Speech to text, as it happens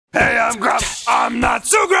Hey, I'm Grumps. I'm not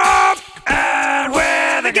so Grump, and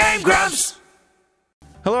we're the Game Grumps.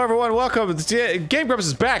 Hello, everyone. Welcome. Game Grumps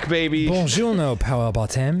is back, baby. Bonjour, power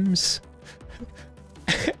bottoms.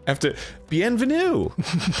 After bienvenue.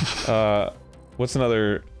 What's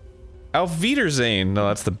another? Auf Wiedersehen. No,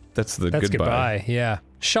 that's That's goodbye. Yeah.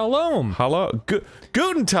 Shalom. Hello.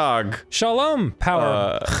 Guten Tag. Shalom,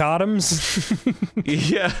 power bottoms.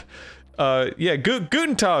 Yeah. Yeah.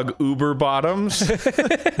 Guten Tag, Uber bottoms.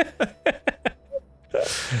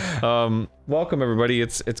 Welcome everybody.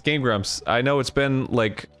 It's Game Grumps. I know it's been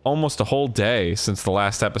like almost a whole day since the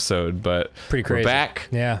last episode, but Pretty crazy. We're back.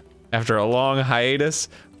 Yeah. After a long hiatus,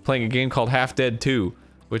 playing a game called Half Dead 2,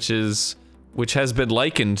 which has been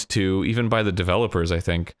likened to, even by the developers, I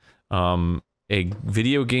think, a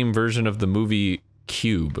video game version of the movie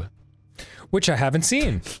Cube. Which I haven't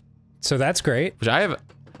seen. So that's great. Which I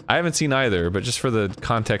haven't seen either, but just for the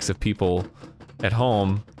context of people at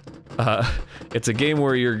home, it's a game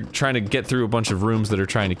where you're trying to get through a bunch of rooms that are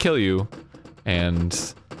trying to kill you,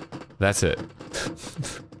 and that's it.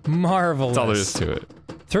 Marvelous. That's all there is to it.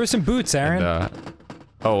 Throw some boots, Aaron. And,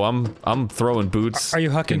 oh, I'm throwing boots. Are you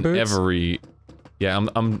hucking in boots? Yeah,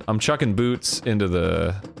 I'm chucking boots into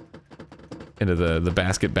the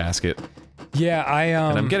basket. Yeah,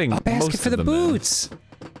 and I'm getting a basket most for of the them boots.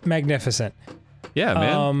 Magnificent. Yeah,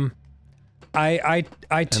 man. I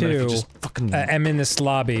too just fucking am in this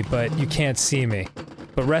lobby, but you can't see me.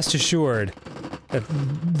 But rest assured that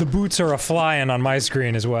the boots are a-flying on my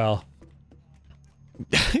screen as well.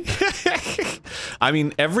 I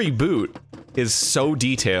mean, every boot is so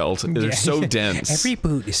detailed. They're so dense. Every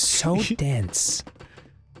boot is so dense.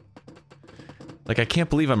 Like, I can't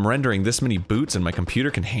believe I'm rendering this many boots and my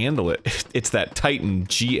computer can handle it. It's that Titan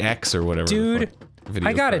GX or whatever. Dude,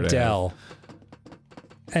 I got a Dell.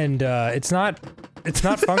 And it's not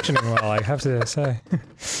functioning well, I have to say.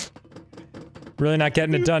 Really not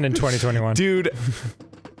getting it done in 2021.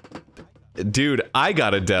 Dude, I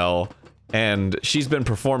got a Dell, and she's been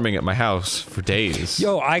performing at my house for days.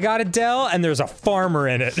 Yo, I got a Dell, and there's a farmer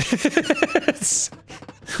in it. It's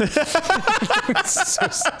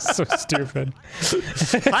so stupid.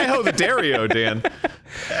 Hi-ho the Dario, Dan.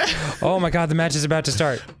 Oh my god, the match is about to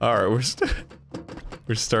start. Alright,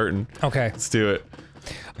 we're starting. Okay. Let's do it.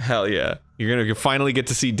 Hell yeah. You're gonna finally get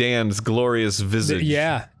to see Dan's glorious visage.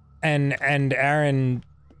 Yeah. And Aaron,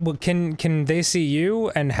 well, can they see you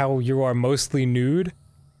and how you are mostly nude?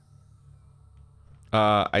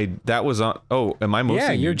 That was on. Oh, am I mostly nude?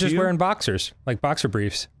 Yeah, you're just wearing boxers, like boxer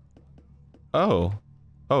briefs. Oh.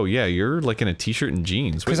 Oh yeah, you're like in a t-shirt and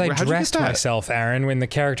jeans. Because I dressed myself, Aaron, in the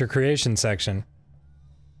character creation section.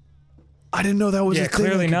 I didn't know that was a thing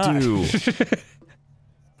clearly I could not. do.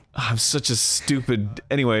 I'm such a stupid.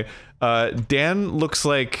 Anyway, Dan looks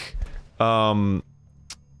like,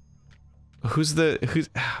 who's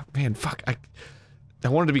man, fuck, I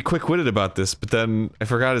wanted to be quick-witted about this, but then I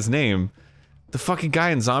forgot his name. The fucking guy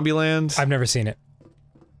in Zombieland. I've never seen it.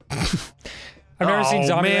 I've never seen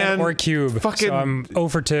Zombieland or Cube, so I'm 0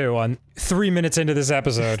 for 2 on 3 minutes into this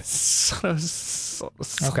episode. Son of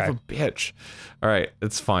a bitch. Alright,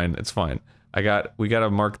 it's fine, it's fine. We gotta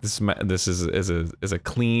mark this as a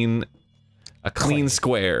clean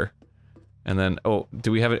square. And then, oh,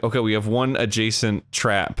 do we have it? Okay, we have one adjacent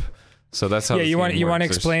trap. So that's how. Yeah, you want to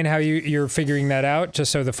explain how you're figuring that out,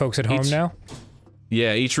 just so the folks at home know?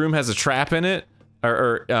 Yeah, each room has a trap in it,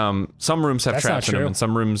 or some rooms have traps in them, and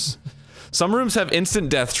some rooms have instant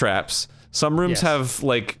death traps. Some rooms have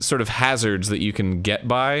like sort of hazards that you can get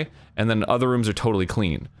by, and then other rooms are totally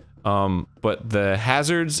clean. But the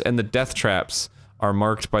hazards and the death traps are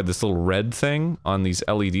marked by this little red thing on these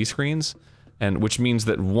LED screens, and which means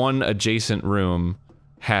that one adjacent room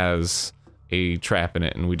has a trap in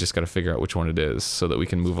it, and we just gotta figure out which one it is so that we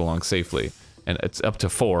can move along safely. And it's up to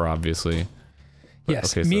 4, obviously. But,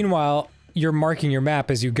 yes. okay, so meanwhile, you're marking your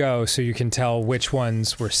map as you go, so you can tell which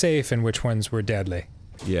ones were safe and which ones were deadly.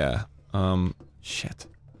 Yeah. Shit.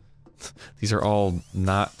 These are all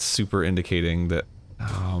not super indicating that.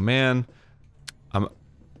 Oh man,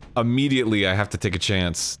 immediately I have to take a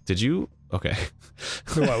chance. Did you? Okay.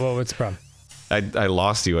 What's the problem? I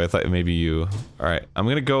lost you. I thought maybe you. All right, I'm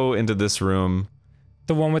gonna go into this room.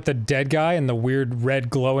 The one with the dead guy and the weird red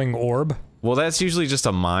glowing orb? Well, that's usually just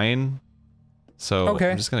a mine. So okay.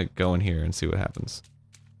 I'm just gonna go in here and see what happens.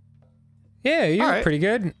 Yeah, you're pretty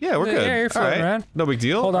good. Yeah, we're good. Yeah, you're floating around. No big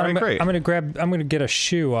deal. Hold on, all right, great. I'm gonna get a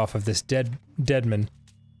shoe off of this deadman.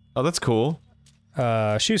 Oh, that's cool.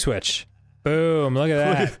 Shoe switch. Boom, look at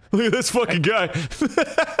that. Look at this fucking guy.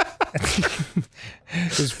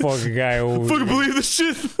 This fucking guy. I fucking believe this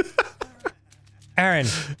shit. Aaron.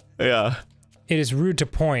 Yeah. It is rude to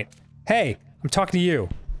point. Hey, I'm talking to you.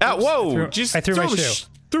 Whoa! I threw my shoe.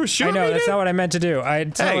 Threw a shoe. I know, that's not what I meant to do.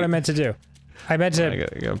 That's not what I meant to do. I meant to. I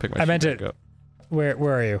gotta pick my I meant shoe to. Where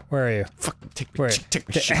are you? Where are you? Fucking take my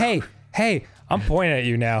shoe. Hey! I'm pointing at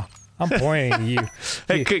you now. I'm pointing at you.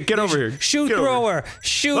 Hey, get over here. Shoe thrower!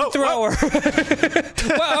 Shoe thrower!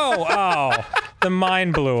 Whoa! Oh, the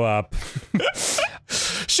mine blew up.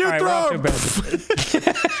 Shoe thrower!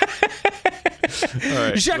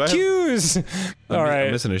 Alright. J'accuse! Alright.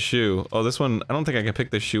 I'm missing a shoe. Oh, this one, I don't think I can pick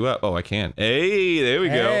this shoe up. Oh, I can. Hey, there we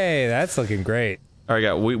go. Hey, that's looking great.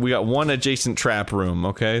 Alright, we got one adjacent trap room,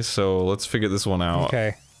 okay? So let's figure this one out.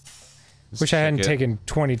 Okay. Wish I hadn't taken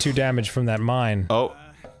 22 damage from that mine. Oh,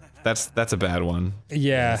 that's a bad one.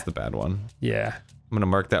 Yeah. That's the bad one. Yeah. I'm gonna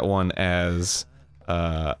mark that one as,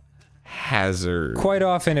 hazard. Quite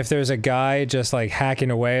often, if there's a guy just like hacking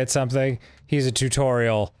away at something, he's a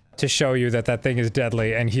tutorial to show you that that thing is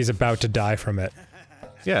deadly and he's about to die from it.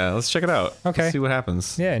 Yeah, let's check it out. Okay. Let's see what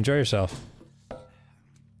happens. Yeah, enjoy yourself.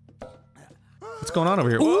 What's going on over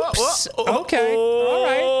here? Oops! Okay,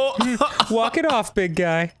 alright. Walk it off, big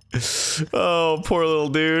guy. Oh, poor little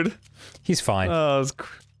dude. He's fine. Oh, his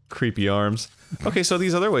creepy arms. Okay, so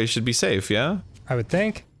these other ways should be safe, yeah? I would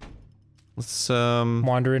think. Let's,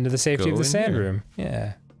 wander into the safety of the sand room.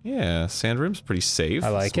 Yeah. Yeah, sand room's pretty safe. I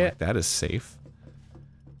like it. That is safe.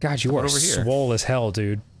 God, you are swole as hell,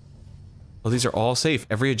 dude. Well, these are all safe.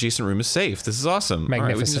 Every adjacent room is safe. This is awesome. Magnificent.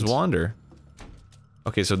 Alright, we can just wander.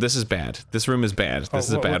 Okay, so this is bad. This room is bad. This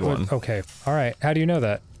is a bad one. Okay, alright. How do you know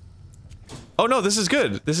that? Oh no, this is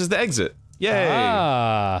good. This is the exit. Yay!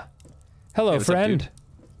 Ah! Hello, what's up, friend. dude?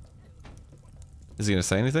 Is he gonna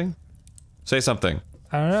say anything? Say something.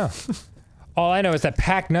 I don't know. All I know is that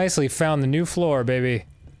Packed Nicely found the new floor, baby.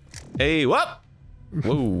 Hey, what?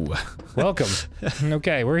 Whoa. Welcome.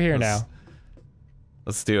 Okay, we're here now.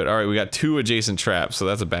 Let's do it. Alright, we got 2 adjacent traps, so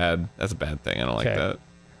that's a bad thing. I don't like that.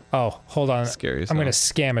 Oh, hold on. Scary. I'm gonna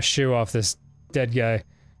scam a shoe off this dead guy,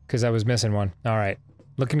 because I was missing one. Alright.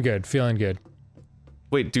 Looking good. Feeling good.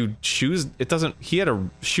 Wait, dude, shoes, it doesn't, he had a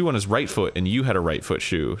shoe on his right foot, and you had a right foot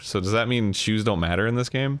shoe, so does that mean shoes don't matter in this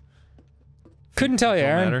game? Couldn't tell you,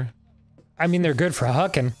 Aaron. Matter? I mean, they're good for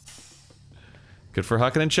hucking. Good for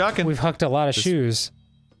hucking and chucking. We've hucked a lot of shoes.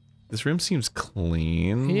 This room seems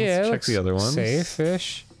clean. Yeah, let's check the other ones.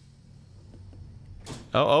 Safe-ish.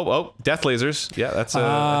 Oh, death lasers. Yeah, that's a Ah,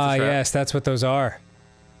 that's a trap. yes, that's what those are.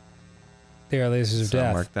 They are lasers of So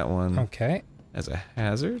death. mark that one Okay. as a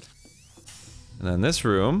hazard. And then this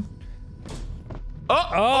room. Oh,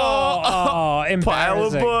 pile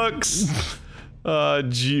of embarrassing. books.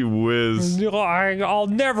 Gee whiz. I'll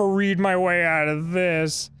never read my way out of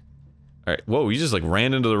this. All right. Whoa, you just like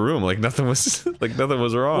ran into the room like nothing was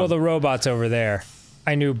wrong. Well, the robot's over there.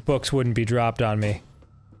 I knew books wouldn't be dropped on me.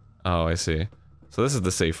 Oh, I see. So this is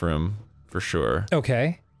the safe room for sure.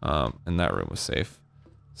 Okay. And that room was safe.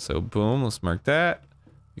 So boom, let's mark that.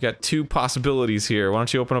 You got 2 possibilities here. Why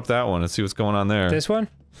don't you open up that one and see what's going on there? This one?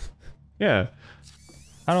 Yeah.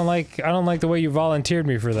 I don't like the way you volunteered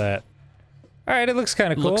me for that. All right, it looks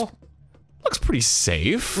kind of cool. Looks pretty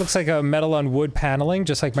safe. Looks like a metal on wood paneling,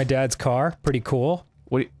 just like my dad's car. Pretty cool.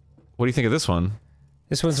 What do you think of this one?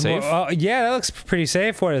 This one's safe? more. Yeah, that looks pretty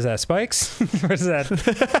safe. What is that? Spikes? What is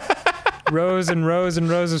that? Rows and rows and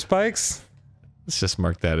rows of spikes. Let's just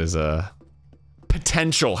mark that as a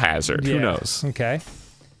potential hazard. Yeah. Who knows? Okay.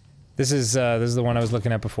 This is the one I was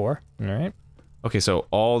looking at before. All right. Okay, so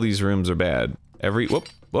all these rooms are bad. Whoa.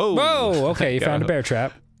 Whoa. Okay, you found a bear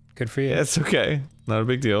trap. Good for you. Yeah, it's okay. Not a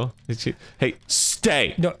big deal. Hey,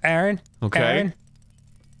 stay. No, Aaron. Okay. Aaron,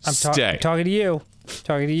 I'm stay. talking to you.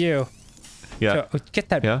 Talking to you. Yeah. Get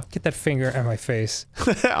that finger at my face.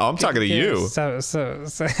 Oh, I'm talking to you.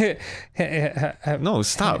 No,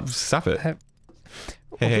 stop. Stop it.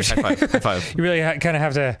 Hey, high five. High five. You really kind of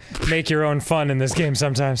have to make your own fun in this game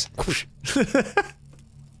sometimes.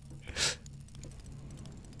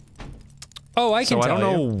 Oh, I can tell you. I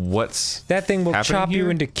don't know what's that thing will chop here? you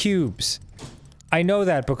into cubes. I know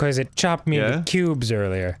that because it chopped me into cubes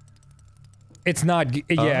earlier. It's not.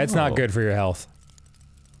 Yeah, it's not good for your health.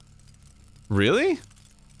 Really?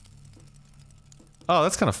 Oh,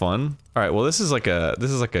 that's kind of fun. All right. Well, this is like a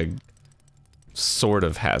sort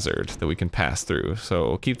of hazard that we can pass through.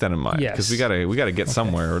 So keep that in mind because we gotta get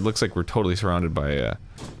somewhere. It looks like we're totally surrounded by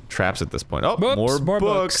traps at this point. Oh, Whoops, more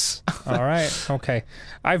books. All right. Okay.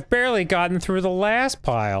 I've barely gotten through the last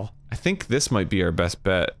pile. I think this might be our best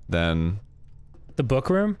bet then. The book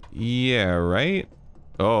room? Yeah. Right.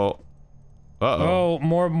 Oh. Uh-oh. Oh,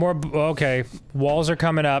 more, okay. Walls are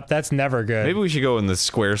coming up. That's never good. Maybe we should go in the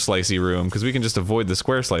square slicey room, because we can just avoid the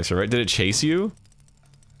square slicer, right? Did it chase you?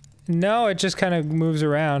 No, it just kind of moves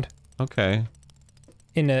around. Okay.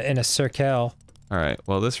 In a circle. Alright,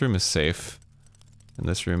 well this room is safe. And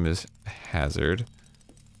this room is hazard.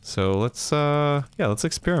 So let's let's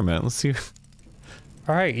experiment. Let's see.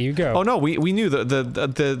 Alright, you go. Oh no, we knew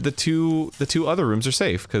the two other rooms are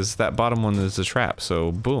safe, because that bottom one is a trap,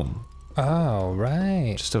 so boom. Oh,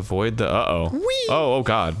 right. Just avoid the oh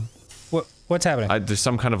god. What's happening? There's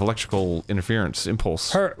some kind of electrical interference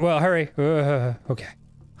impulse. Hurry. Okay.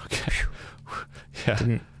 Okay.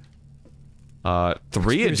 Yeah.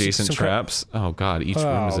 3 adjacent traps. Oh god, each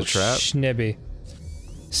room is a trap. Schnibby.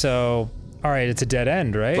 So, alright, it's a dead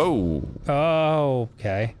end, right? Oh. Oh,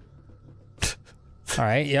 okay.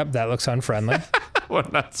 Alright, yep, that looks unfriendly. Well,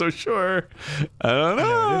 not so sure. I don't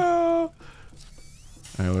know.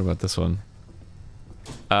 Alright, what about this one?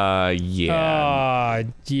 Yeah. Oh,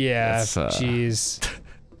 yeah, jeez.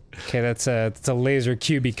 Okay, that's a laser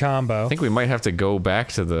cubey combo. I think we might have to go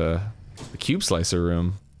back to the cube slicer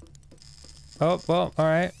room. Oh, well,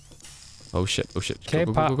 alright. Oh shit, oh shit. Okay,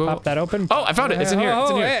 go, go, go. pop that open. Oh, I found it, it's in here,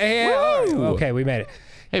 it's in here. Hey, okay, we made it.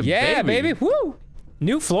 Hey, yeah, baby, woo!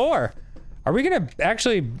 New floor. Are we gonna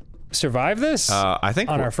actually survive this? I think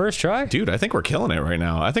on our first try? Dude, I think we're killing it right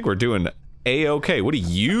now. I think we're doing A-okay. What do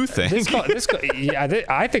you think? Yeah,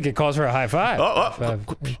 I think it calls for a high five.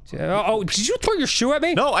 Oh, did you throw your shoe at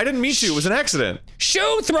me? No, I didn't mean to. It was an accident.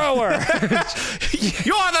 Shoe thrower!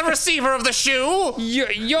 You're the receiver of the shoe!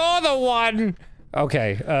 You're the one!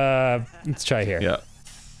 Okay, let's try here. Yeah.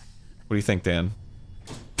 What do you think, Dan?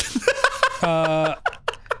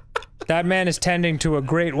 That man is tending to a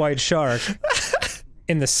great white shark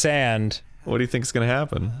in the sand. What do you think's gonna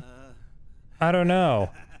happen? I don't know.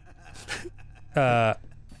 I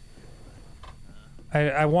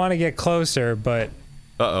want to get closer, but...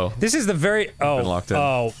 Uh-oh. This is the very... Been locked in.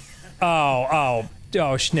 Oh,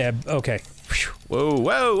 schnib. Okay. Whoa,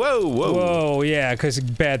 whoa, whoa, whoa. Whoa, yeah, because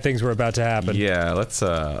bad things were about to happen. Yeah, let's,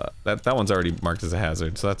 that one's already marked as a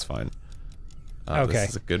hazard, so that's fine. Okay. This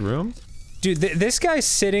is a good room. Dude, this guy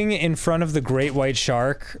sitting in front of the great white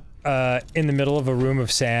shark, in the middle of a room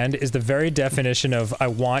of sand is the very definition of I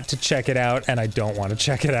want to check it out and I don't want to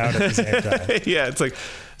check it out at the same time. Yeah, it's like,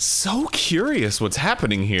 so curious what's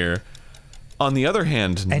happening here. On the other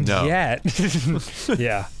hand, and no. Yet,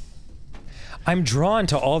 yeah. I'm drawn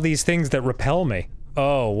to all these things that repel me.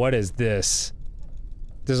 Oh, what is this?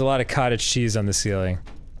 There's a lot of cottage cheese on the ceiling.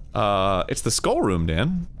 It's the skull room,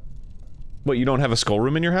 Dan. What, you don't have a skull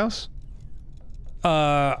room in your house?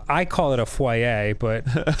 I call it a foyer, but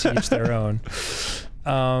to each their own.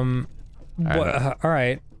 Alright.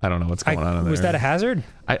 I don't know what's going on in there. Was that a hazard?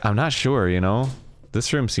 I'm not sure, you know?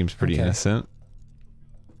 This room seems pretty innocent.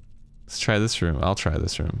 Let's try this room. I'll try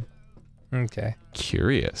this room. Okay.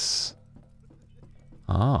 Curious.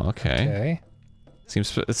 Oh, okay. Okay.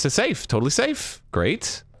 Seems it's safe. Totally safe.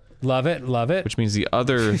 Great. Love it, love it. Which means the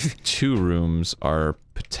other 2 rooms are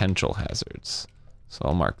potential hazards. So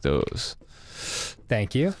I'll mark those.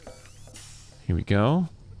 Thank you. Here we go.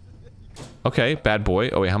 Okay, bad boy.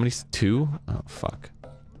 Oh wait, how many? 2? Oh fuck.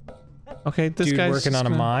 Okay, this Dude guy's working on a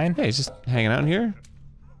mine. Hey, he's just hanging out in here.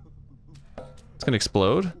 It's gonna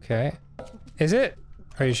explode. Okay. Is it?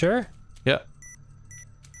 Are you sure? Yeah.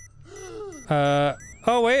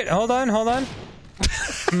 Oh wait, hold on.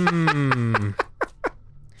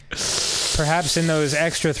 Perhaps in those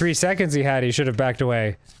extra 3 seconds he had, he should have backed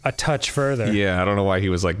away a touch further. Yeah, I don't know why he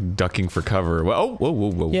was like ducking for cover. Well, oh, whoa,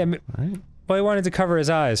 whoa, whoa. Yeah, right. Well, he wanted to cover his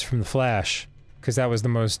eyes from the flash, because that was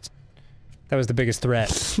the biggest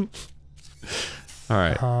threat.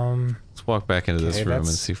 Alright. Let's walk back into this room and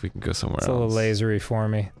see if we can go somewhere else. It's a little lasery for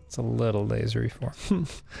me. It's a little lasery for me.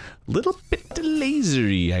 Little bit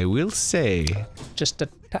lasery, I will say. Just a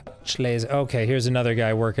touch laser. Okay, here's another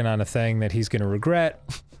guy working on a thing that he's gonna regret.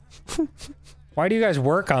 Why do you guys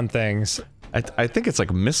work on things? I think it's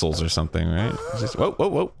like missiles or something, right? Just, whoa,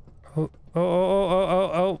 whoa, whoa.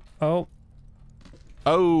 Oh.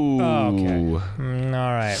 Oh. Okay.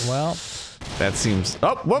 Alright, well. That seems...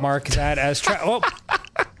 Oh, whoop. Mark that as oh!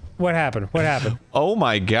 What happened? What happened? Oh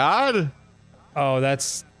my god! Oh,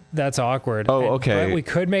 that's awkward. Oh, okay. But we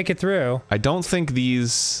could make it through. I don't think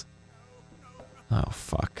these... Oh,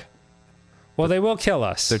 fuck. Well, they will kill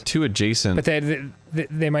us. They're 2 adjacent... But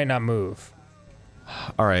they might not move.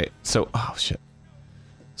 Alright, so... Oh, shit.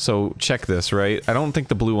 So, check this, right? I don't think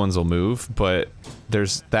the blue ones will move, but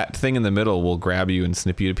there's... That thing in the middle will grab you and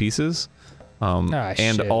snip you to pieces. And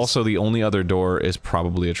shit. also the only other door is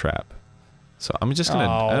probably a trap. So I'm just gonna...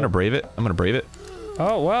 I'm gonna brave it. I'm gonna brave it.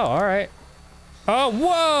 Oh, well, alright. Oh,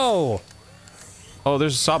 whoa! Oh,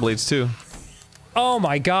 there's saw blades, too. Oh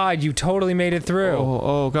my god, you totally made it through.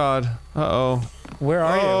 Oh god. Uh-oh. Where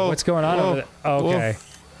are you? What's going on over there? Okay.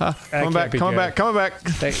 Coming back, coming back, coming back.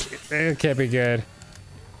 It can't be good.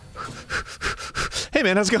 Hey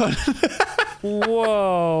man, how's it going?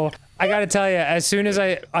 Whoa. I gotta tell you, as soon as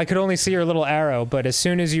I could only see your little arrow, but as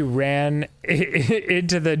soon as you ran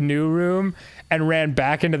into the new room and ran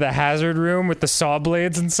back into the hazard room with the saw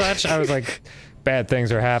blades and such, I was like, bad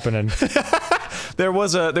things are happening. There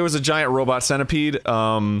was a giant robot centipede.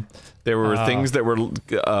 There were things that were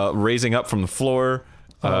raising up from the floor.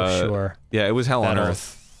 Sure. Yeah, it was hell on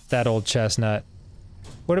earth. That old chestnut.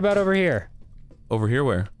 What about over here? Over here,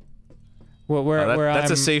 where? Well, where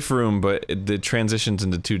that's a safe room, but it transitions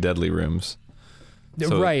into 2 deadly rooms.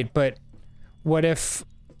 So, right, but what if?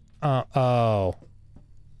 Oh,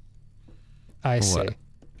 I see. What?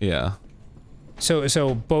 Yeah.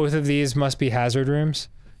 So both of these must be hazard rooms?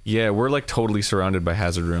 Yeah, we're like totally surrounded by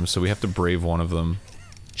hazard rooms, so we have to brave one of them.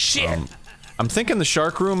 Shit! I'm thinking the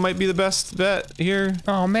shark room might be the best bet here.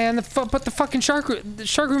 Oh man, but the fucking shark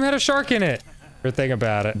room had a shark in it. Or thing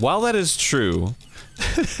about it. While that is true,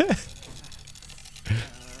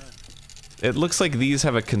 it looks like these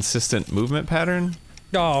have a consistent movement pattern.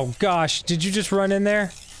 Oh gosh, did you just run in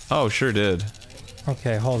there? Oh, sure did.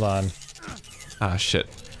 Okay, hold on. Ah, shit.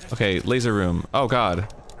 Okay, laser room. Oh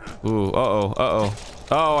god. Ooh, uh-oh, uh-oh.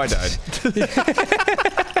 Oh, I died.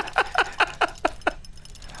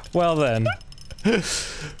 Well then.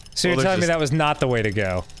 So you're telling me that was not the way to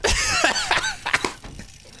go.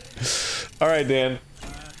 Alright, Dan.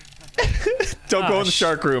 Don't go in the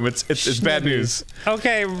shark room, it's bad news.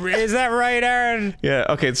 Okay, is that right, Aaron? Yeah,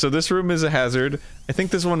 okay, so this room is a hazard. I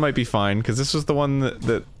think this one might be fine, because this was the one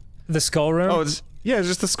that... The skull room? Oh, it's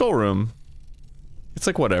just the skull room. It's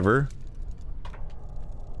like whatever.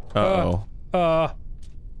 Uh-oh.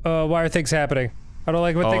 Why are things happening? I don't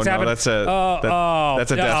like when things happen. That's a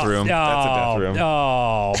death room. That's a death room.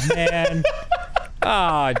 Oh, man.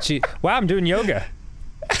 Oh, gee. Wow, I'm doing yoga.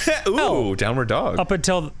 Ooh, downward dog. Up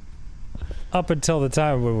until the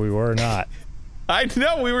time when we were not. I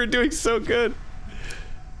know, we were doing so good.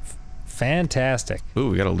 Fantastic.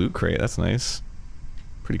 Ooh, we got a loot crate. That's nice.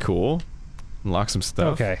 Pretty cool. Unlock some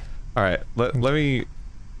stuff. Okay. All right. Let me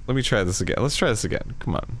try this again. Let's try this again.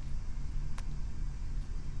 Come on.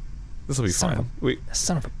 This will be fine.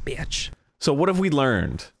 Son of a bitch. So what have we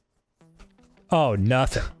learned? Oh,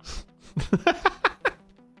 nothing.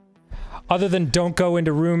 Other than don't go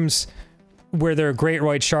into rooms where there are great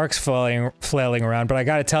white sharks flailing around, but I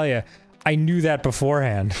gotta tell you, I knew that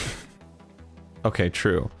beforehand. Okay,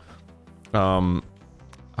 true. I'm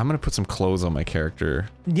gonna put some clothes on my character.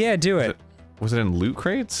 Yeah, do it. Was it in loot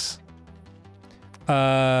crates?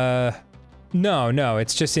 No,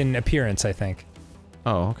 it's just in appearance, I think.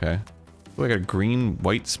 Oh, okay. Ooh, I got a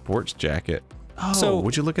green-white sports jacket. Oh, so,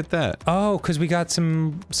 would you look at that? Oh, because we got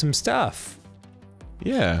some stuff.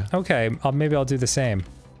 Yeah. Okay, maybe I'll do the same.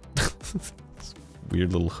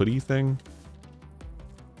 Weird little hoodie thing.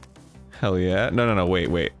 Hell yeah. No,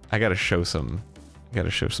 wait. I gotta show some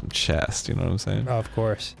chest, you know what I'm saying? Oh, of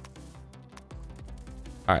course.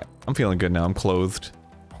 Alright, I'm feeling good now. I'm clothed.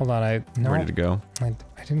 Hold on, I'm ready to go. I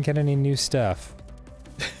didn't get any new stuff.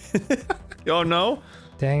 Oh no?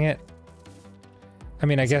 Dang it. I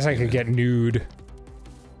mean, I guess I could get nude.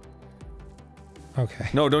 Okay.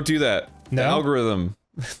 No, don't do that. No? The algorithm.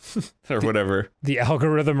 Or whatever. The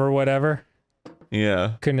algorithm or whatever?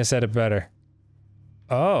 Yeah. Couldn't have said it better.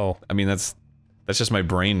 Oh. I mean, that's just my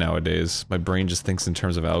brain nowadays. My brain just thinks in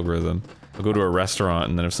terms of algorithm. I'll go to a restaurant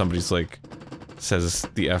and then if somebody's like, says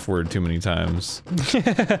the F word too many times.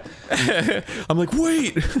 I'm like,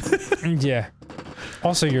 wait! Yeah.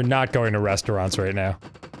 Also, you're not going to restaurants right now.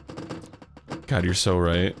 God, you're so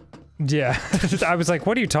right. Yeah. I was like,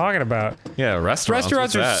 what are you talking about? Yeah, restaurants.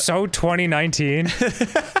 Restaurants are so 2019.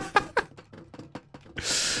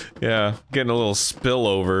 Yeah, getting a little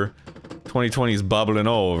spillover. 2020's bubbling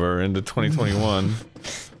over into 2021.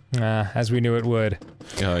 As we knew it would.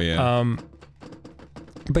 Oh yeah.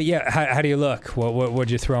 But yeah, how do you look? What'd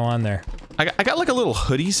you throw on there? I got like a little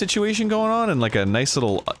hoodie situation going on and like a nice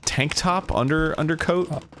little tank top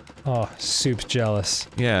undercoat. Oh, Soup's jealous.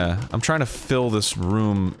 Yeah, I'm trying to fill this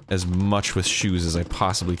room as much with shoes as I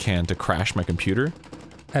possibly can to crash my computer.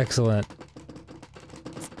 Excellent.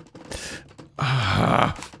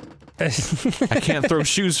 I can't throw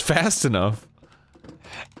shoes fast enough.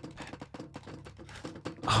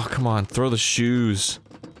 Oh, come on, throw the shoes.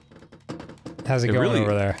 How's it going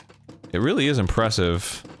over there? It really is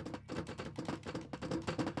impressive.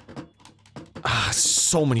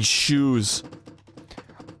 So many shoes.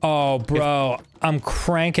 Oh, bro, I'm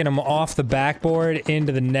cranking them off the backboard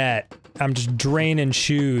into the net. I'm just draining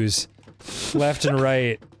shoes. Left and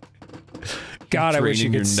right. God, I wish you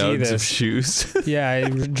could see this. Of shoes. Yeah,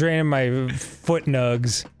 I'm draining my foot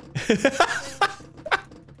nugs.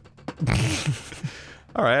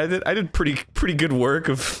 All right, I did pretty good work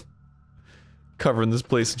of covering this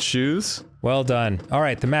place in shoes. Well done. All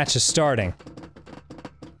right, the match is starting.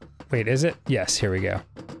 Wait, is it? Yes, here we go.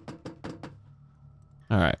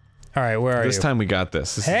 All right. All right, where are you? This time we got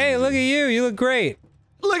this. Hey, look at you. You look great.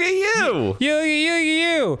 Look at you. You look at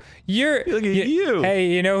you. Look at you. Hey,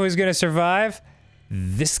 you know who's gonna survive?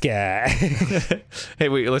 This guy. Hey,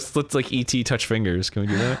 wait. Let's like ET touch fingers. Can we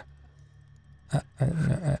do that?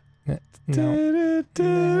 No.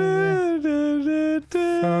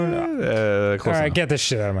 Close All right, enough. get this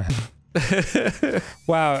shit out of my head.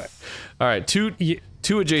 Wow. All right, two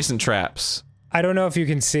adjacent traps. I don't know if you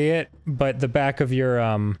can see it, but the back of your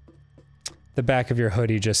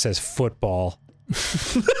hoodie just says football.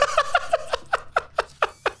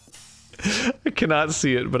 I cannot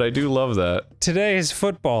see it, but I do love that. Today is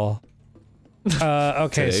football.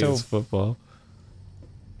 Okay, Today so is football.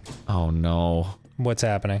 Oh no. what's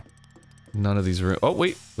happening? None of these rooms. Oh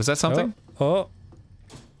wait, was that something? Oh.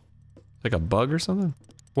 Like a bug or something?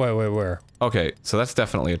 Wait, where? Okay, so that's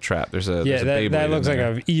definitely a trap. There's a Yeah, that looks like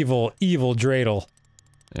an evil dreidel.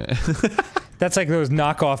 Yeah. That's like those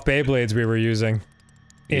knockoff Beyblades we were using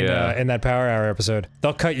in in that Power Hour episode.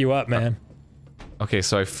 They'll cut you up, man. Okay,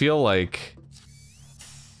 so I feel like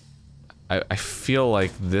I feel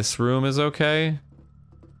like this room is okay.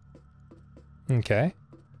 Okay.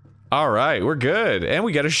 All right, we're good, and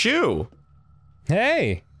we got a shoe.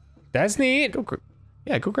 Hey, that's neat. Go grab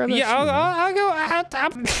that. Yeah, shoe, I'll go.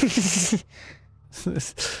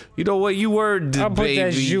 You know what? You were, I'll put baby.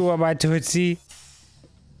 that shoe on my tootsie.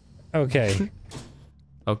 Okay.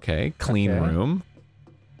 Okay, clean Okay. room.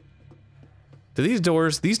 Do these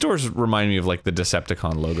doors remind me of like the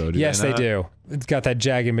Decepticon logo? Yes, they not? do. It's got that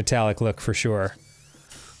jagged metallic look for sure.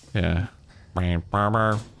 Yeah.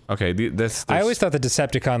 Okay, this. I always thought the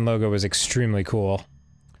Decepticon logo was extremely cool.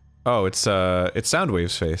 Oh, it's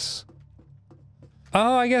Soundwave's face.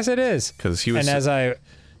 Oh, I guess it is. Because he was. And as I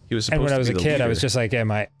he was supposed and when to I was be a the kid, I was leader. just like,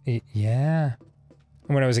 am I? Yeah.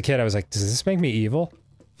 And when I was a kid, I was like, does this make me evil?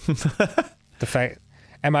 The fact,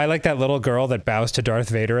 am I like that little girl that bows to Darth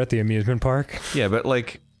Vader at the amusement park? Yeah, but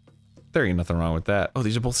like, there ain't nothing wrong with that. Oh,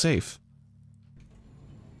 these are both safe.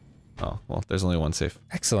 Oh well, there's only one safe.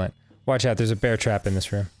 Excellent. Watch out, there's a bear trap in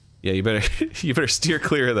this room. Yeah, you better steer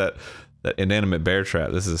clear of that inanimate bear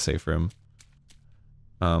trap. This is a safe room.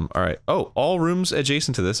 All right. Oh, all rooms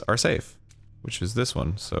adjacent to this are safe, which is this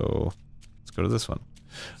one. So let's go to this one.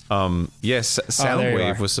 Yes,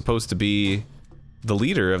 Soundwave was supposed to be the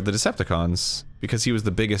leader of the Decepticons because he was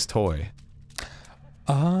the biggest toy.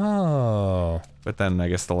 Oh. But then I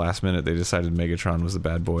guess the last minute they decided Megatron was the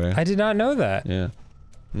bad boy. I did not know that. Yeah.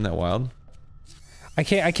 Isn't that wild? I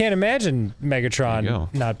can't imagine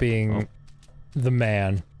Megatron not being the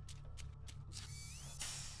man.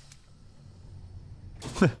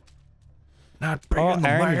 Not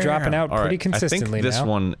Aaron, you're dropping out pretty consistently I think this now.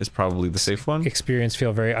 one is probably the safe one. Experience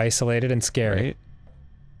feel very isolated and scary. Right?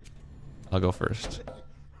 I'll go first.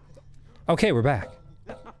 Okay, we're back.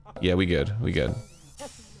 Yeah, we good. We good.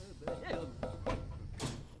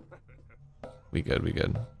 We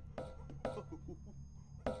good.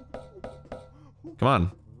 Come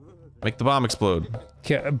on. Make the bomb explode.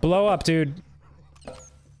 Okay, blow up, dude.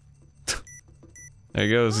 There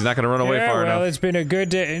he goes. He's not gonna run away far well, enough. it's been a good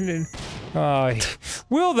day.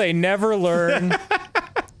 Will they never learn?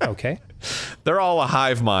 Okay. They're all a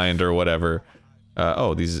hive mind or whatever.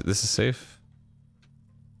 Oh, this is safe.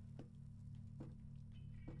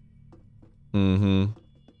 Mm-hmm.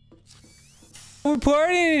 We're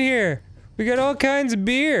partying in here. We got all kinds of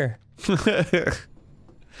beer.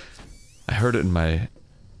 I heard it in my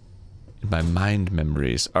mind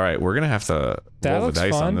memories. All right, we're gonna have to roll the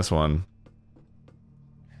dice on this one.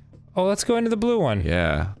 Oh, let's go into the blue one.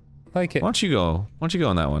 Yeah. Like it. Why don't you go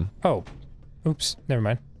on that one? Oh. Oops. Never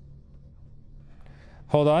mind.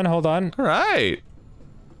 Hold on. All right.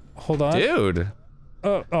 Hold on. Dude.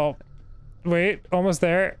 Oh. Wait. Almost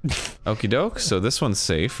there. Okie doke. So this one's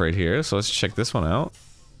safe right here. So let's check this one out.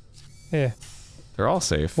 Yeah. They're all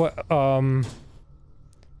safe. What?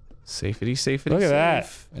 Safety. Look at that.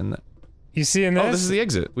 And You seeing this? oh, this is the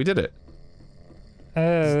exit. We did it.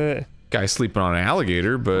 Guy sleeping on an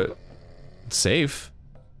alligator, but it's safe.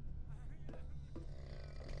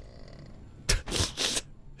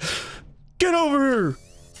 Get over here!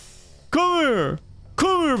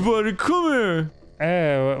 Come here, buddy. Come here.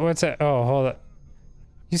 Hey, what's that? Oh, hold up.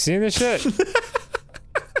 You seeing this shit?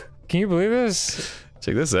 Can you believe this?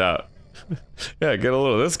 Check this out. Yeah, get a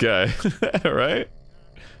little of this guy. Right?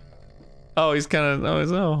 Oh, he's kind of. Oh,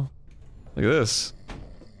 no. Look at this.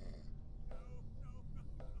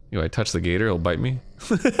 I touch the gator, he'll bite me.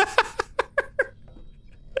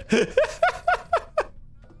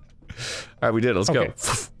 Alright, we did it. Let's go.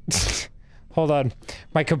 Hold on.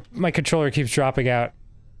 My controller keeps dropping out.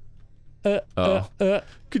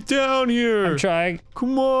 Get down here! I'm trying.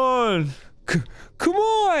 Come on! Come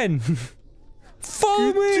on!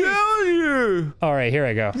 Follow me! Get down here! Alright, here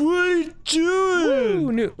I go. What are you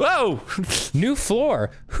doing? Whoa! New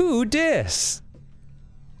floor. Who dis?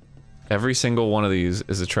 Every single one of these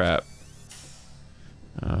is a trap.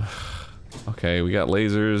 Okay, we got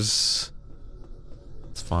lasers.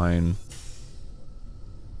 It's fine.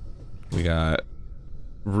 We got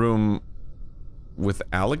room with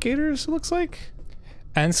alligators, it looks like?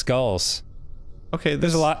 And skulls. Okay,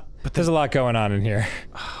 there's a lot. But there's a lot going on in here.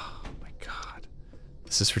 Oh my god.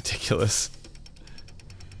 This is ridiculous.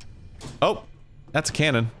 Oh, that's a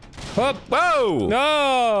cannon. Oh, whoa!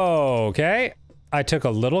 No! Okay. I took a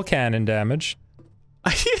little cannon damage.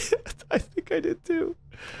 I think I did too.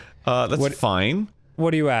 That's fine.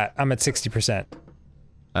 What are you at? I'm at 60%.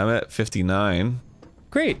 I'm at 59.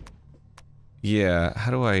 Great. Yeah,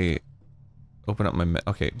 how do I open up my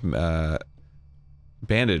okay,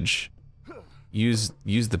 bandage. Use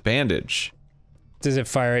the bandage. Does it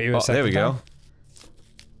fire at you a second there we time? go.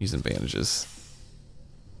 Using bandages.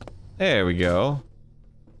 There we go.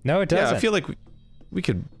 No, it doesn't. Yeah, I feel like we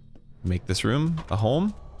could make this room a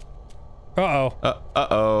home. Uh-oh.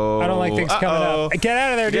 Uh-oh. I don't like things coming up. Get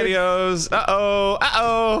out of there, dude. Videos. Uh-oh.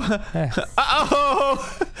 Uh-oh. Uh-oh.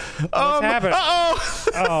 What's happening? Uh-oh.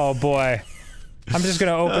 Oh, boy. I'm just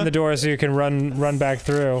gonna open the door so you can run back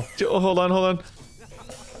through. Hold on.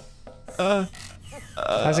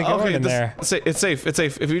 How's it going in there? It's safe. It's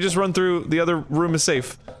safe. If you just run through, the other room is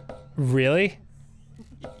safe. Really?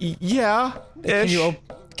 Yeah.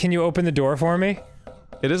 Can you open the door for me?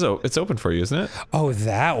 It's open for you, isn't it? Oh,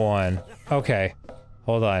 that one. Okay.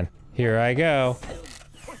 Hold on. Here I go.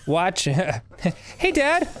 Watch. Hey,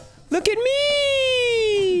 Dad! Look at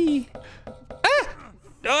me!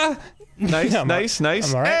 Nice. I'm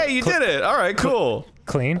all right. Hey, you did it! Alright, cool.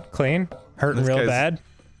 Clean. Hurting real bad.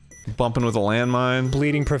 Bumping with a landmine.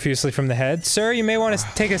 Bleeding profusely from the head. Sir, you may want to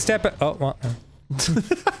take a step. Oh, well.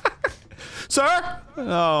 Sir?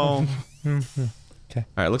 Oh. Okay.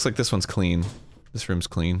 Alright, looks like this one's clean. This room's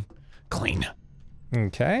clean. Clean.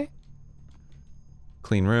 Okay.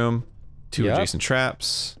 Clean room. Two adjacent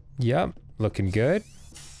traps. Yep. Looking good.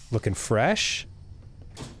 Looking fresh.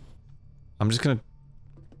 I'm just gonna...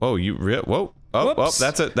 Whoa, whoa. Oh,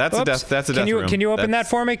 that's a death room. Can you open that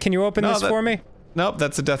for me? Can you open this for me? Nope,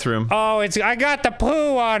 that's a death room. Oh, I got the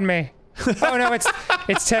poo on me. Oh no,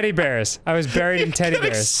 it's teddy bears. I was buried in teddy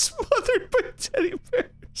bears. Smothered by teddy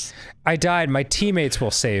bears. I died. My teammates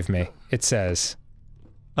will save me. It says.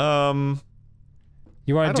 You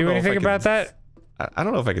want to do anything about that? I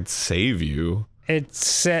don't know if I could save you. It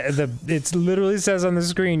literally says on the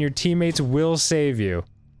screen, your teammates will save you.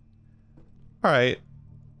 All right.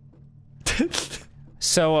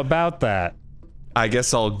 So about that. I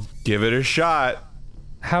guess I'll give it a shot.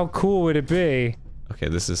 How cool would it be? Okay,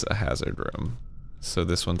 this is a hazard room. So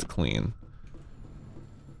this one's clean.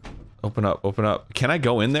 Open up. Can I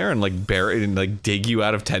go in there and like bury and like dig you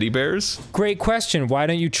out of teddy bears? Great question. Why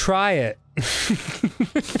don't you try it?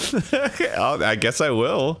 I guess I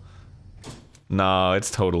will. No, it's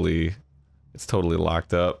totally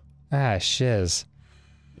locked up. Ah, shiz.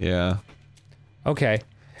 Yeah. Okay.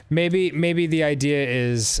 Maybe the idea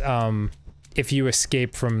is if you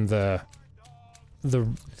escape from the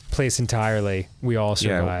place entirely, we all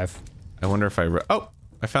survive. Yeah, I wonder if I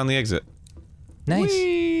found the exit. Nice.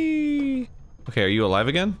 Whee! Okay, are you alive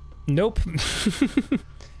again? Nope.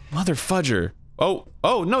 Mother fudger. Oh,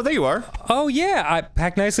 no, there you are. Oh yeah,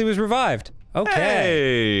 Pack Nicely was revived.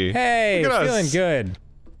 Okay. Hey, feeling good.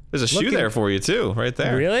 There's a shoe there for you too, right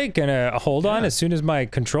there. Really? Gonna hold on as soon as my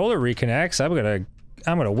controller reconnects. I'm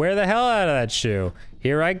gonna wear the hell out of that shoe.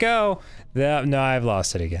 Here I go. No, I've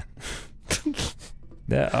lost it again.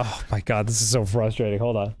 Oh my god, this is so frustrating.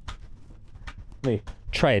 Hold on. Let me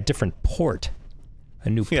try a different port. A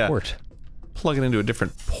new port. Plug it into a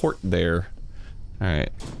different port there. Alright.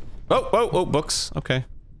 Oh, books. Okay.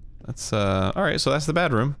 That's, alright, so that's the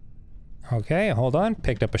bad room. Okay, hold on.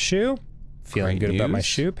 Picked up a shoe. Feeling good about my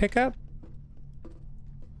shoe pickup.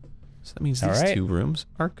 So that means these two rooms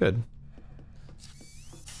are good.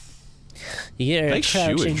 You're a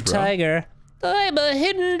crouching tiger. I'm a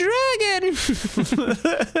hidden dragon!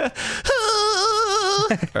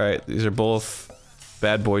 Alright, these are both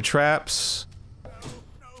bad boy traps.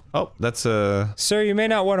 Oh, that's a... Sir, you may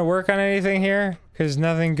not want to work on anything here, Because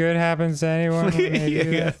nothing good happens to anyone when they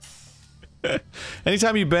do that.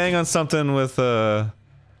 Anytime you bang on something with a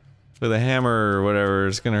hammer or whatever,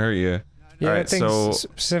 it's gonna hurt you. Yeah, all right, that thing's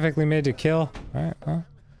specifically made to kill. All right, well,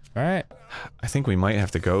 all right. I think we might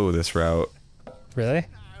have to go this route. Really?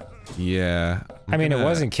 Yeah. I mean, it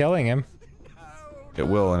wasn't killing him. It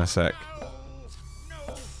will in a sec.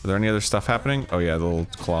 Are there any other stuff happening? Oh yeah, the little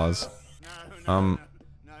claws. I'm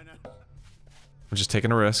just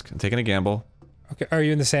taking a risk. I'm taking a gamble. Okay, are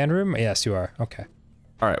you in the sand room? Yes, you are. Okay.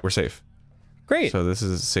 Alright, we're safe. Great. So this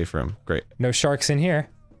is a safe room. Great. No sharks in here.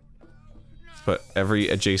 But every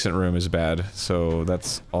adjacent room is bad, so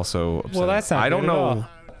that's also upsetting. Well, that's not I don't good at know. all.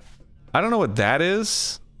 I don't know what that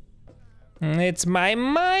is. It's my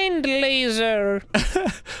mind laser.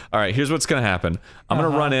 Alright, here's what's gonna happen. I'm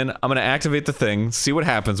gonna run in, I'm gonna activate the thing, see what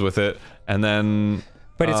happens with it, and then...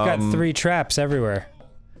 But it's got 3 traps everywhere.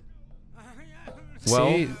 Well...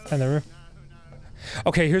 See? In the room.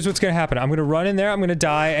 Okay, here's what's gonna happen. I'm gonna run in there, I'm gonna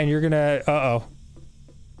die, and you're gonna... Uh-oh.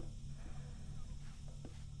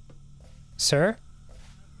 Sir?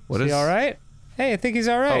 What is he alright? Hey, I think he's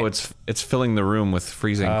alright. Oh, it's filling the room with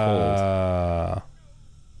freezing cold.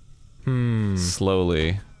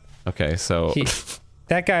 Slowly. Okay, so...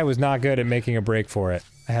 That guy was not good at making a break for it.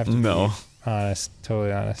 I have to be honest.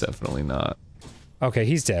 Totally honest. Definitely not. Okay,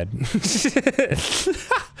 he's dead.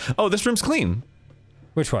 Oh, this room's clean.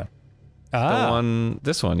 Which one? The one...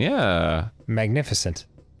 This one, yeah. Magnificent.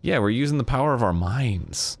 Yeah, we're using the power of our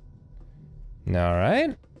minds.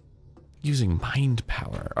 Alright. Using mind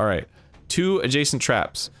power. Alright. 2 adjacent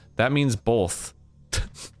traps. That means both.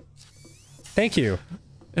 Thank you.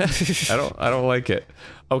 I don't like it.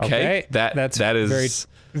 Okay, that is very,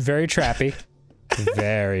 very trappy.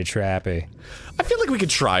 Very trappy. I feel like we could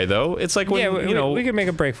try though. It's like when you know we could make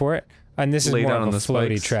a break for it. And this is more of a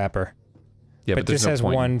floaty spikes. trapper. Yeah, but this no has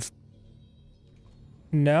point. one.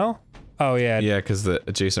 No? Oh yeah. Yeah, because the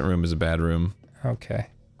adjacent room is a bad room. Okay.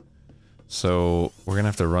 So we're gonna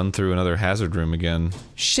have to run through another hazard room again.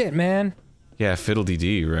 Shit, man. Yeah,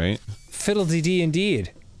 fiddle-dee-dee, right? Fiddle-dee-dee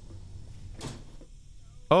indeed.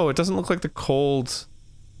 Oh, it doesn't look like the cold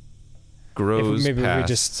grows Maybe past. we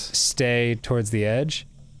just stay towards the edge.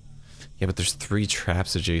 Yeah, but there's 3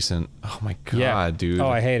 traps adjacent. Oh my god, dude. Oh,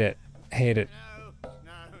 I hate it. Hate it.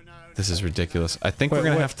 This is ridiculous. I think we're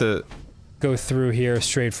gonna have to go through here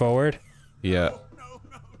straight forward. Yeah.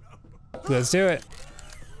 Let's do it.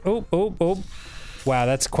 Oh, oh, oh. Wow,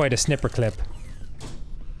 that's quite a snipper clip.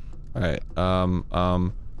 Alright,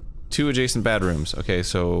 2 adjacent bad rooms. Okay,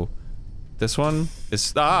 so this one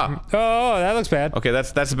is Oh, that looks bad. Okay,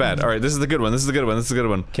 that's bad. Alright, this is the good one. This is the good one. This is the good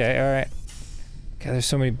one. Okay, alright. God, there's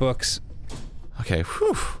so many books. Okay,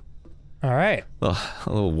 whew. Alright. A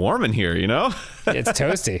little warm in here, you know? It's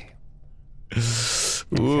toasty.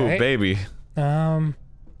 Ooh, Okay. baby. 1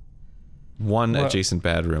 adjacent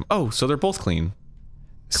bad room. Oh, so they're both clean.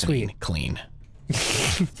 Sweet. Clean.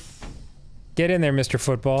 Get in there, Mr.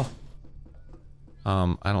 Football.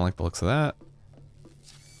 I don't like the looks of that.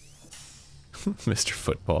 Mr.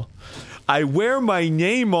 Football. I wear my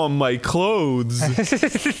name on my clothes.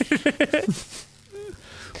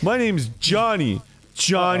 My name's Johnny.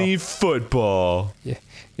 Johnny Football. Yeah,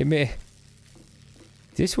 it may.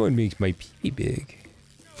 This one makes my pee big.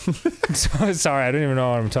 Sorry, I don't even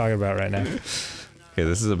know what I'm talking about right now. Okay,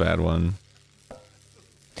 this is a bad one.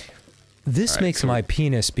 This makes my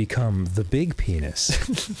penis become the big penis.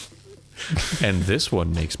 And this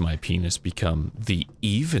one makes my penis become the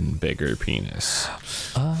even bigger penis.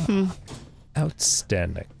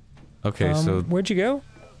 Outstanding. Okay, so where'd you go?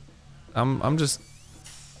 I'm just.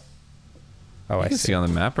 Oh, I I can see on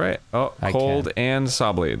the map, right? Oh, I cold can. and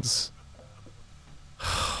saw blades.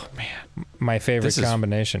 Oh man, my favorite This is-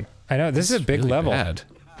 combination. I know this is a big really level. bad.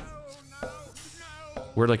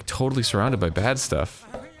 We're like totally surrounded by bad stuff.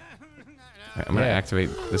 Alright, I'm gonna Yeah. activate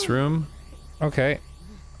this room. Okay,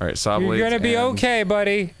 Alright, saw you're blades. gonna be and- okay,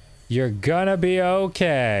 buddy. You're gonna be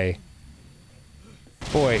okay.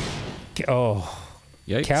 Boy, oh,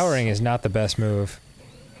 Yikes. cowering is not the best move.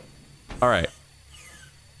 Alright.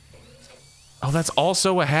 Oh, that's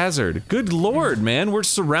also a hazard. Good lord, man. We're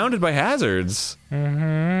surrounded by hazards.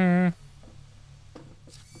 Mm-hmm.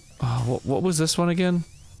 Oh, what was this one again?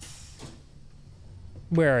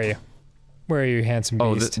 Where are you? Where are you, handsome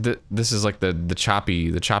Oh, beast? this is like the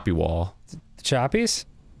choppy wall. The choppies?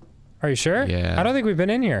 Are you sure? Yeah. I don't think we've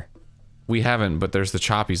been in here. We haven't, but there's the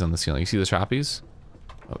choppies on the ceiling. You see the choppies?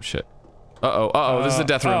 Oh shit. Uh-oh, this is a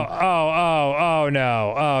death room. Oh,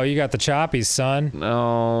 no. Oh, you got the choppies, son.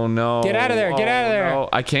 No. Get out of there, get out of there. No,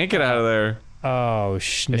 I can't get out of there. Oh,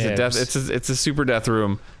 schnips. It's a super death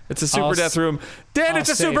room. It's a super death room. Dan, it's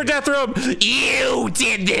a super death room. You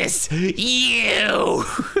did this. You.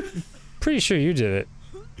 Pretty sure you did it.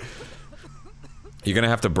 You're gonna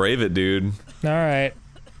have to brave it, dude. All right.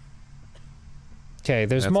 Okay,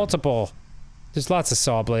 there's multiple. There's lots of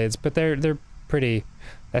saw blades, but they're pretty.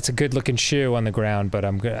 That's a good-looking shoe on the ground, but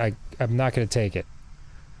I'm not gonna take it.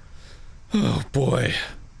 Oh boy.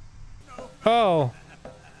 Oh.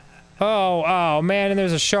 Oh man, and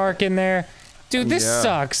there's a shark in there. Dude, this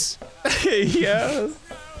sucks. Yeah.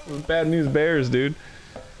 Bad news bears, dude.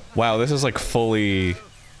 Wow, this is like fully...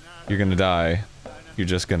 You're gonna die. You're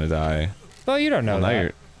just gonna die. Well, you don't know well,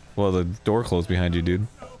 that. Well, the door closed behind you, dude.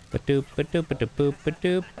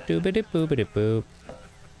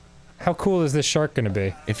 How cool is this shark gonna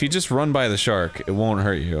be? If you just run by the shark, it won't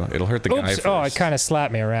hurt you. It'll hurt the guy first. Oh, it kind of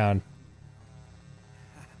slapped me around.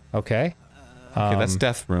 Okay. Okay, that's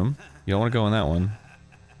death room. You don't want to go in that one.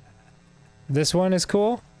 This one is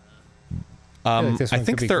cool? I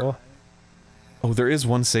think there... Cool. Oh, there is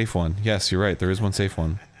one safe one. Yes, you're right. There is one safe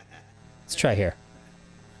one. Let's try here.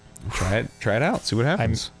 Try it out. See what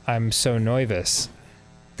happens. I'm so nervous.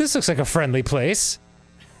 This looks like a friendly place.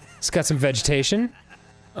 It's got some vegetation.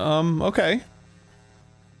 Okay.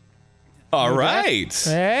 All right.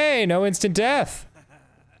 Hey, no instant death.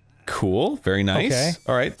 Cool. Very nice. Okay.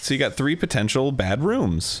 All right. So you got 3 potential bad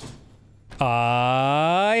rooms.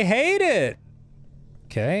 I hate it.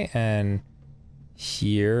 Okay, and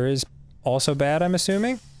here is also bad, I'm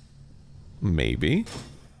assuming? Maybe.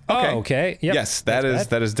 Okay. Oh, okay. Yep. Yes, that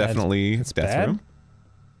is definitely death room.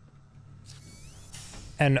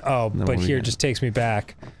 And but here just takes me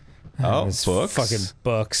back. Oh, It's books. Fucking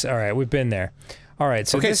books. All right, we've been there. All right,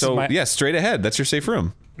 so okay, so yeah, straight ahead. That's your safe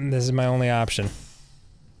room. This is my only option.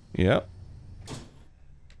 Yep.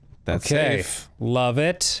 That's safe. Love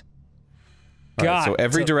it. All right, so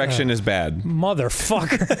every direction is bad.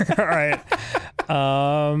 Motherfucker. All right.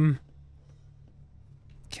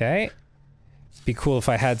 Okay. Be cool if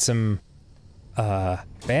I had some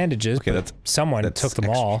bandages. Okay, but someone took them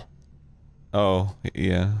all. Oh,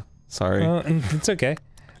 yeah. Sorry. It's okay.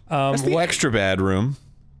 That's the extra bad room.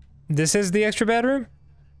 This is the extra bad room?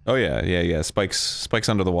 Oh yeah. Spikes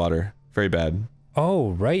under the water. Very bad.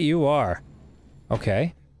 Oh, right you are.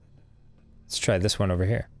 Okay. Let's try this one over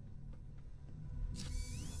here.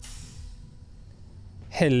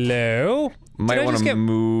 Hello? Might want to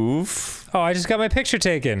move. Oh, I just got my picture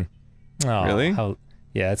taken. Oh, really?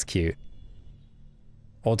 Yeah, that's cute.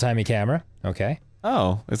 Old-timey camera. Okay.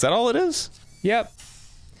 Oh, is that all it is? Yep.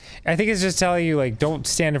 I think it's just telling you, like, don't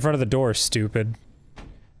stand in front of the door, stupid.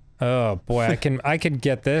 Oh, boy, I can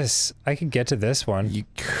get this. I can get to this one. You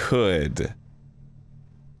could.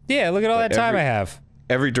 Yeah, look at all that time I have.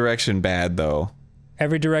 Every direction bad, though.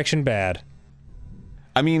 Every direction bad.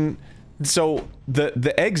 I mean, so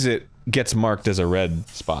the exit gets marked as a red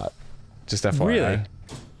spot. Just FYI. Really?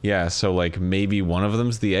 Yeah, so like maybe one of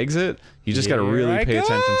them's the exit. You just gotta really pay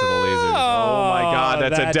attention to the lasers. Oh my god,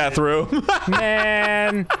 that's a death room.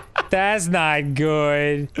 Man, that's not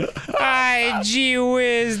good. Ah, gee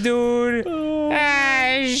whiz, dude.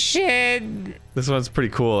 Ah, shit. This one's pretty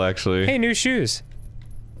cool, actually. Hey, new shoes.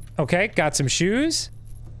 Okay, got some shoes.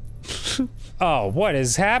 Oh, what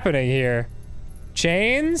is happening here?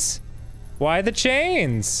 Chains? Why the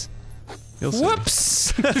chains?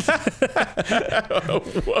 Whoops. Whoops.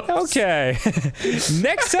 Okay.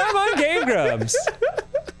 Next time on GameGrumps.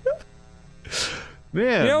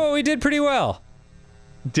 Man. You know what? We did pretty well.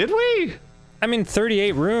 Did we? I mean,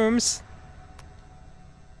 38 rooms.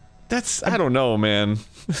 That's... I don't know, man.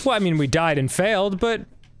 Well, I mean, we died and failed, but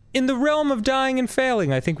in the realm of dying and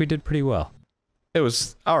failing, I think we did pretty well. It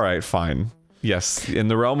was... Alright, fine. Yes, in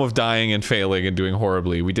the realm of dying and failing and doing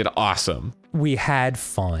horribly, we did awesome. We had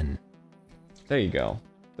fun. There you go.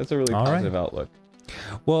 That's a really positive outlook.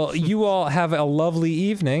 Well, you all have a lovely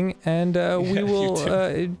evening, and we will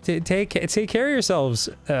take care of yourselves.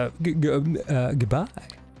 Goodbye.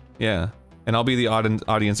 Yeah, and I'll be the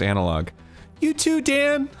audience analog. You too,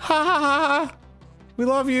 Dan. Ha ha ha. We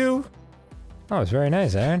love you. Oh, it's very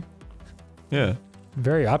nice, Aaron. Yeah.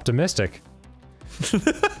 Very optimistic.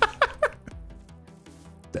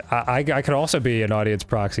 I could also be an audience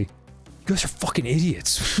proxy. You guys are fucking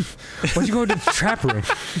idiots. Why'd you go into the trap room?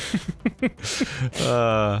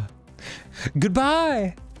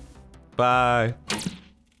 Goodbye. Bye.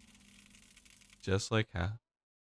 Just like how.